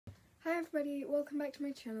Hi everybody, welcome back to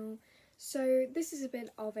my channel. So this is a bit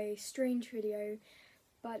of a strange video,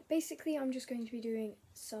 but basically I'm just going to be doing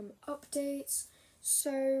some updates.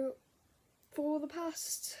 So for the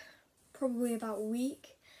past probably about a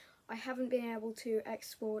week, I haven't been able to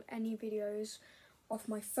export any videos off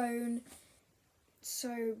my phone.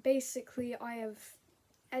 So basically I have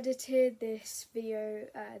edited this video,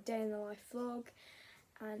 day in the life vlog,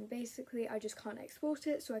 and basically I just can't export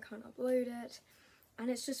it, so I can't upload it. And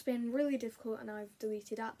it's just been really difficult, and I've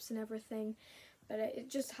deleted apps and everything, but it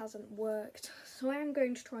just hasn't worked. So I am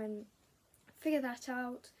going to try and figure that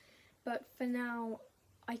out, but for now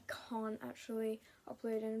I can't actually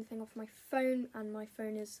upload anything off my phone, and my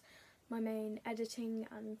phone is my main editing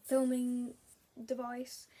and filming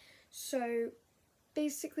device. So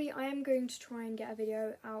basically I am going to try and get a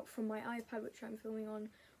video out from my iPad, which I'm filming on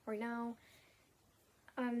right now,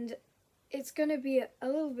 and it's going to be a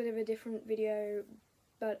little bit of a different video,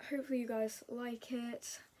 but hopefully you guys like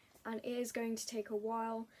it, and it is going to take a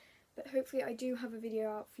while, but hopefully I do have a video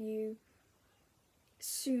out for you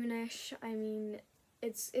soonish. I mean,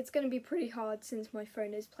 it's going to be pretty hard since my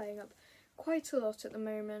phone is playing up quite a lot at the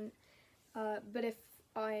moment, but if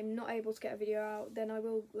I'm not able to get a video out, then I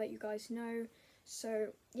will let you guys know.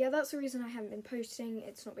 So yeah, that's the reason I haven't been posting.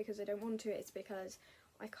 It's not because I don't want to, it's because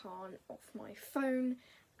I can't off my phone.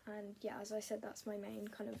 And yeah, as I said, that's my main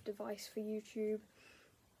kind of device for YouTube.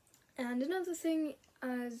 And another thing,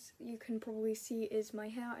 as you can probably see, is my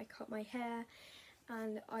hair. I cut my hair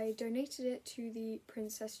and I donated it to the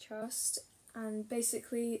Princess Trust, and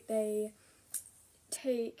basically they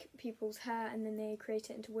take people's hair and then they create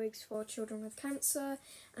it into wigs for children with cancer,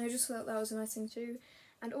 and I just thought that was a nice thing to do.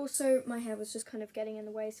 And also my hair was just kind of getting in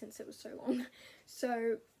the way since it was so long.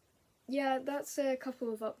 So yeah, that's a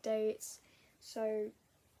couple of updates. So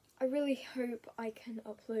I really hope I can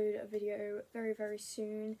upload a video very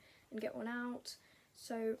soon and get one out.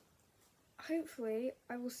 So hopefully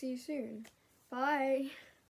I will see you soon. Bye!